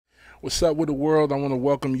What's up with the world? I want to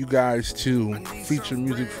welcome you guys to Feature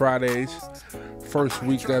Music Fridays. First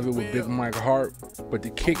week of it with Big Mike Hart. But to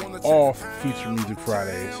kick off Feature Music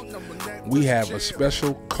Fridays, we have a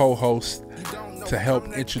special co-host to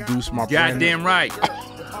help introduce my Goddamn right.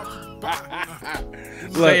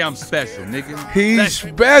 Say I'm special, nigga. He's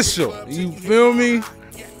special. You feel me?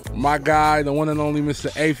 My guy, the one and only Mr.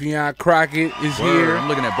 Affion Crockett is here. I'm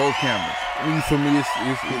looking at both cameras. You feel me?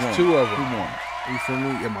 It's two of them. Who won? You feel me?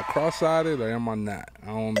 Am I cross-eyed or am I not? I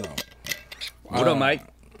don't know. What up, Mike?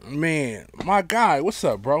 Man, my guy, what's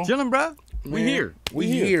up, bro? Chilling, bro. We Man, here. We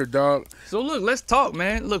here, dog. So look, let's talk,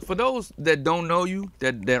 man. Look, for those that don't know you,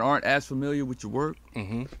 that aren't as familiar with your work,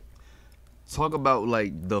 talk about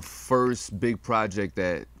like the first big project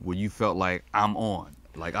where you felt like I'm on.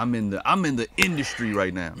 Like I'm in the industry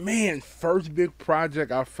right now. Man, first big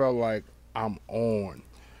project I felt like I'm on.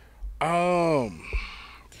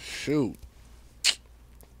 Shoot.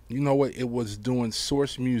 You know what? It was doing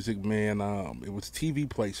source music, man. It was TV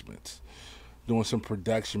placements, doing some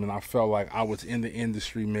production, and I felt like I was in the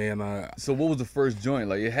industry, man. So what was the first joint?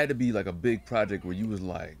 Like it had to be like a big project where you was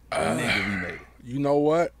like, nigga, we made it. You know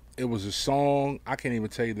what? It was a song. I can't even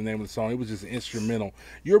tell you the name of the song. It was just an instrumental.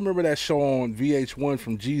 You remember that show on VH1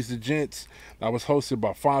 from G's to Gents that was hosted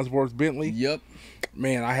by Farnsworth Bentley? Yep.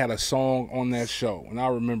 Man, I had a song on that show, and I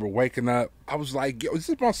remember waking up. I was like, yo, is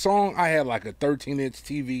this my song? I had like a 13-inch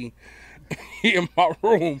TV in my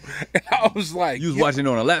room, and I was like, You was watching it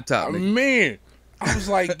on a laptop, nigga. man. I was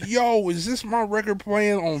like, yo, is this my record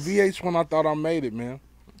playing on VH1? I thought I made it, man.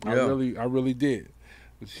 I really did.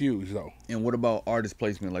 It's huge, though. And what about artist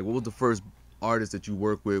placement? Like, what was the first artist that you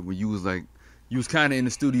worked with where you was like, you was kind of in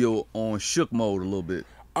the studio on shook mode a little bit?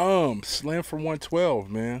 Slim from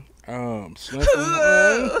 112, man. Slim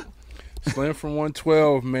from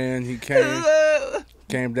 112, man. He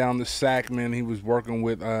came down the sack, man. He was working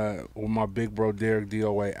with my big bro Derek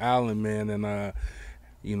DOA Allen, man, and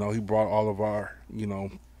you know, he brought all of our, you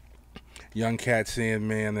know, young cats in,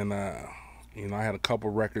 man, and you know, I had a couple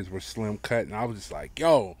records with Slim cut, and I was just like,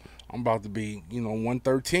 yo, I'm about to be, you know,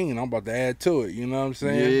 113. I'm about to add to it. You know what I'm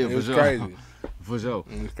saying? Yeah, it was for sure. crazy. For sure.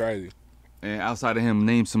 It was crazy. And outside of him,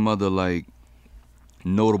 name some other like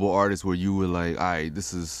notable artists where you were like, all right,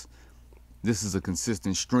 this is a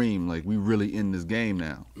consistent stream. Like we really in this game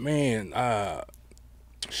now. Man,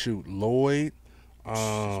 shoot, Lloyd. He's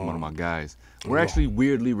one of my guys. We're actually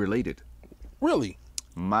weirdly related. Really?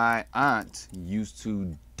 My aunt used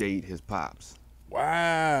to date his pops.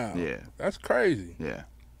 Wow. Yeah. That's crazy. Yeah.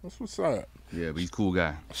 That's what's up. Yeah, but he's a cool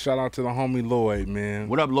guy. Shout out to the homie Lloyd, man.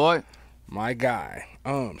 What up, Lloyd? My guy.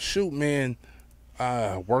 Shoot, man.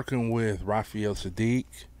 Working with Raphael Sadiq.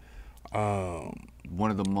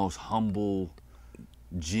 One of the most humble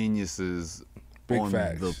geniuses Big on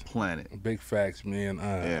facts. the planet. Big facts, man.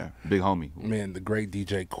 Yeah, big homie. Man, the great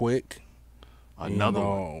DJ Quick. Another you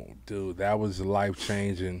one. know, dude, that was a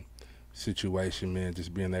life-changing situation, man.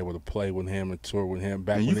 Just being able to play with him and tour with him.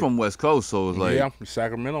 Back And you from West Coast, so it's like, yeah, I'm from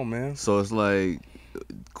Sacramento, man. so it's like,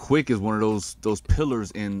 Quick is one of those pillars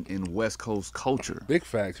in West Coast culture. Big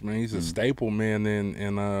facts, man. He's a staple, man,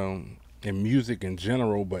 in music in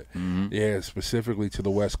general, but yeah, specifically to the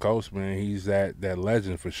West Coast, man. He's that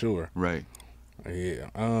legend for sure. Right.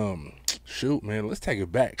 Yeah. Shoot, man. Let's take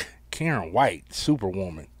it back. Karen White,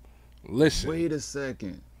 Superwoman. Listen. Wait a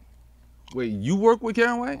second. Wait, you work with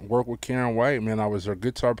Karen White? Worked with Karen White, man. I was her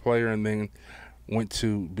guitar player and then went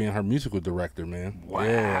to being her musical director, man.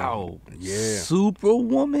 Wow. Yeah.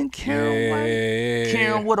 Superwoman Karen White?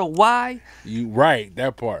 Karen with a Y? You right,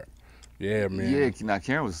 that part. Yeah, man. Yeah, now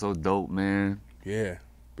Karen was so dope, man. Yeah.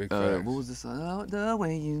 Big facts. What was this? Oh, the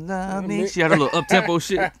way you love me. She had a little up-tempo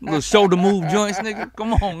shit, little shoulder move joints, nigga.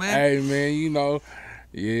 Come on, man. Hey, man, you know.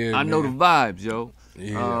 Yeah, I know the vibes, yo.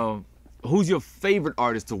 Yeah. Who's your favorite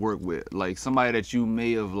artist to work with? Like somebody that you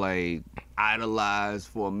may have like idolized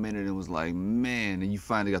for a minute and was like, man, and you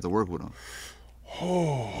finally got to work with them.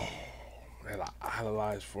 Oh, that I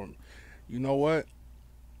idolized for me. You know what?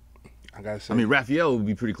 I gotta say. I mean, Raphael would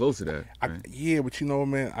be pretty close to that. Right? Yeah, but you know what,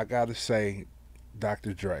 man? I gotta say,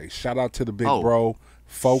 Dr. Dre. Shout out to the big bro,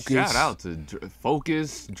 Focus. Shout out to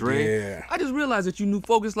Focus, Dre. Yeah. I just realized that you knew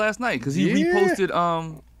Focus last night because he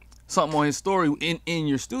reposted something on his story in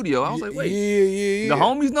your studio. I was like, wait, yeah. The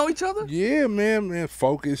homies know each other? Yeah, man.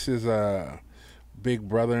 Focus is a big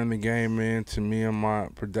brother in the game, man. To me and my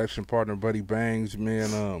production partner, Buddy Bangs,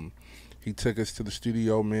 man. He took us to the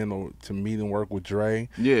studio, man, to meet and work with Dre.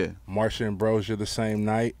 Yeah. Marsha and Brosia the same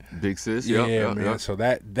night. Big sis. Yeah, man. Yep. So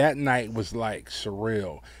that night was like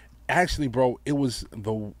surreal. Actually, bro, it was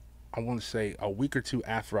I want to say a week or two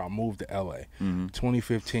after I moved to LA,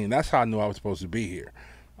 2015. That's how I knew I was supposed to be here.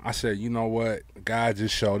 I said, you know what? God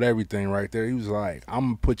just showed everything right there. He was like, I'm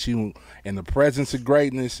going to put you in the presence of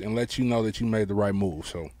greatness and let you know that you made the right move.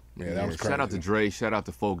 So, yeah, that was crazy. Shout out to Dre. Shout out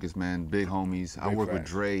to Focus, man. Big homies. I worked with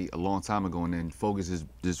Dre a long time ago, and then Focus is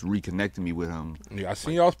just reconnecting me with him. Yeah, I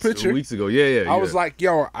seen y'all's picture 2 weeks ago. Yeah. I was like,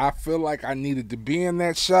 yo, I feel like I needed to be in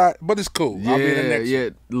that shot, but it's cool. Yeah, I'll be in the next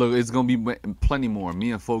one. Look, it's going to be plenty more.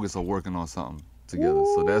 Me and Focus are working on something together.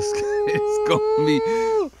 Woo. So that's it's going to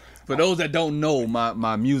be... For those that don't know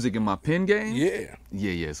my music and my pen game, yeah,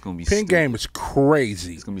 it's gonna be pen game is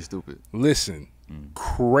crazy. It's gonna be stupid. Listen,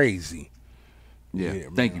 crazy. Yeah,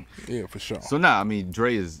 thank you. Yeah, for sure. So now, I mean,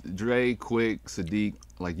 Dre, Quick, Sadiq,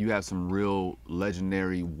 like you have some real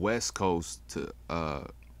legendary West Coast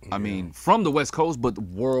I mean, from the West Coast, but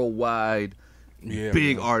worldwide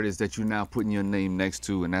big artists that you're now putting your name next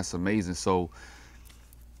to, and that's amazing. So,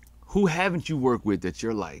 who haven't you worked with that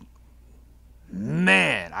you're like,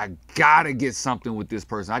 man, I gotta get something with this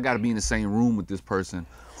person. I gotta be in the same room with this person.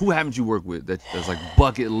 Who haven't you worked with that's like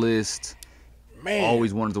bucket list? Man,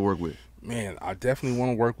 always wanted to work with. Man, I definitely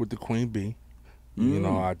want to work with the Queen Bee. You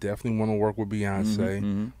know, I definitely want to work with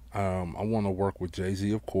Beyonce. I want to work with Jay-Z,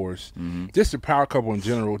 of course. Just the power couple in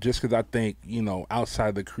general, just because I think, you know,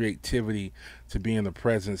 outside the creativity to be in the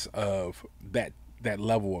presence of that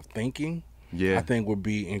level of thinking, I think would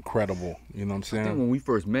be incredible. You know what I'm saying? I think when we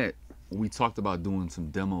first met, we talked about doing some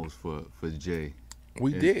demos for Jay.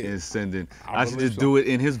 We did. And sending. I should just do it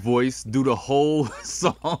in his voice, do the whole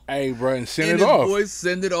song. Hey, bro, and send it off. Voice,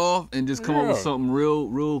 send it off, and just come up with something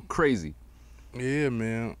real crazy. Yeah,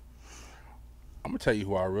 man. I'm gonna tell you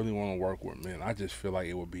who I really want to work with, man. I just feel like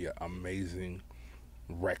it would be an amazing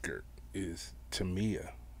record. Is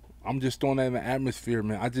Tamia. I'm just throwing that in the atmosphere,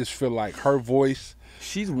 man. I just feel like her voice.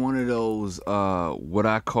 She's one of those what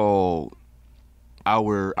I call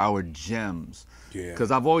our gems. Yeah.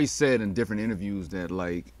 Because I've always said in different interviews that,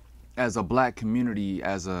 like, as a black community,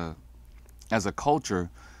 as a culture,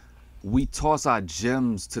 we toss our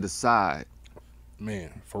gems to the side.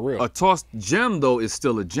 Man, for real. A tossed gem, though, is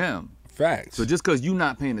still a gem. Facts. So just because you're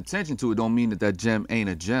not paying attention to it don't mean that gem ain't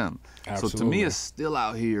a gem. Absolutely. So Tamia's still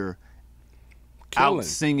out here out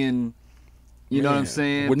singing, you know what I'm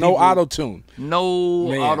saying? With no auto-tune. No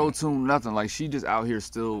auto-tune, nothing. Like, she just out here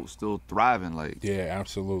still thriving. Like, yeah,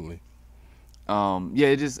 absolutely.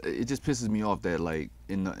 It just pisses me off that, like,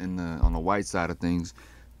 on the white side of things,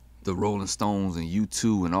 the Rolling Stones and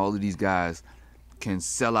U2 and all of these guys can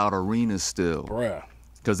sell out arenas still. Bruh.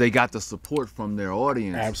 Because they got the support from their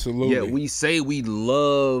audience. Absolutely. Yeah, we say we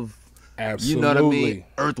love, you know what I mean,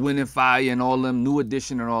 Earth, Wind, and Fire and all them, New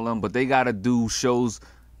Edition and all them, but they got to do shows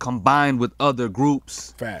combined with other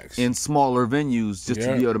groups. Facts. In smaller venues just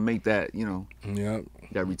to be able to make that, you know,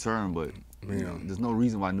 that return. But you know, there's no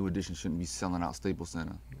reason why New Edition shouldn't be selling out Staples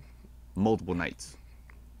Center multiple nights.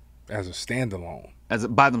 As a standalone.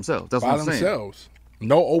 By themselves. That's what I'm saying. By themselves.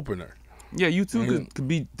 No opener. Yeah, U2 could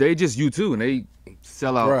be, they just U2 and they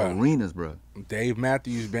sell out arenas, bro. Dave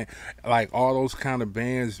Matthews Band, like all those kind of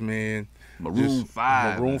bands, man. Maroon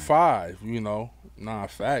 5. Maroon 5, you know. Nah,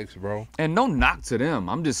 facts, bro. And no knock to them.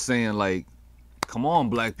 I'm just saying, like, come on,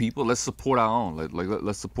 black people, let's support our own.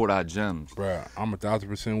 Let's support our gems. Bruh, I'm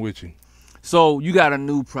 1,000% with you. So you got a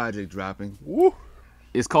new project dropping. Woo.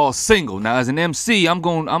 It's called Single. Now, as an MC, I'm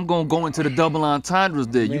going go into the double entendres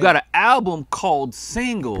there. Man. You got an album called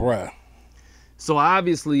Single. Bruh. So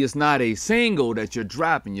obviously it's not a single that you're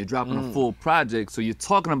dropping. You're dropping a full project. So you're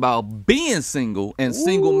talking about being single and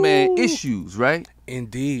single man issues, right?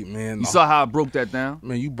 Indeed, man. You saw how I broke that down?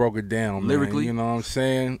 Man, you broke it down, lyrically. Man. You know what I'm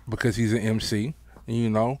saying? Because he's an MC, you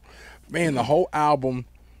know. Man, the whole album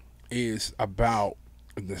is about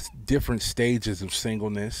the different stages of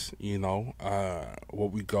singleness, you know,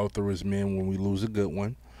 what we go through as men when we lose a good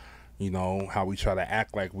one. You know, how we try to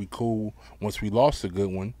act like we cool once we lost a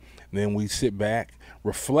good one. Then we sit back,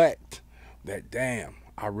 reflect that, damn,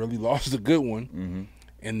 I really lost a good one.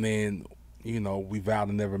 And then, you know, we vow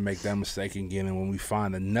to never make that mistake again. And when we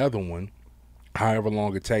find another one, however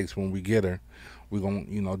long it takes when we get her, we're going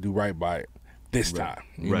to, you know, do right by it this time.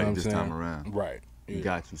 You know what I'm saying? Time around. Right. Yeah.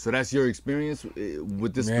 Got you. So that's your experience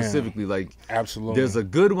with this specifically. Like, absolutely. There's a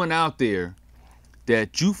good one out there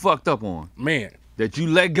that you fucked up on. Man. That you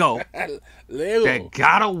let go. That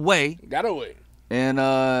got away. Got away. And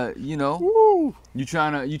you know, you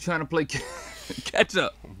trying to play catch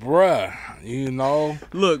up, bruh. You know,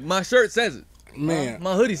 look, my shirt says it, man.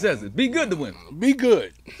 My hoodie says it. Be good to women. Be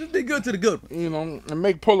good. Just be good to the good ones. You know, and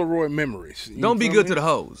make Polaroid memories. Don't be good to the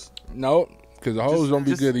hoes. No, because the hoes don't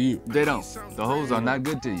be good to you. They don't. The hoes are not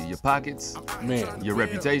good to you. Your pockets, man. Your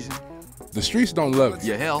reputation. The streets don't love you.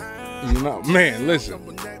 Your health. You know, man.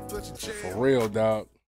 Listen, for real, dog.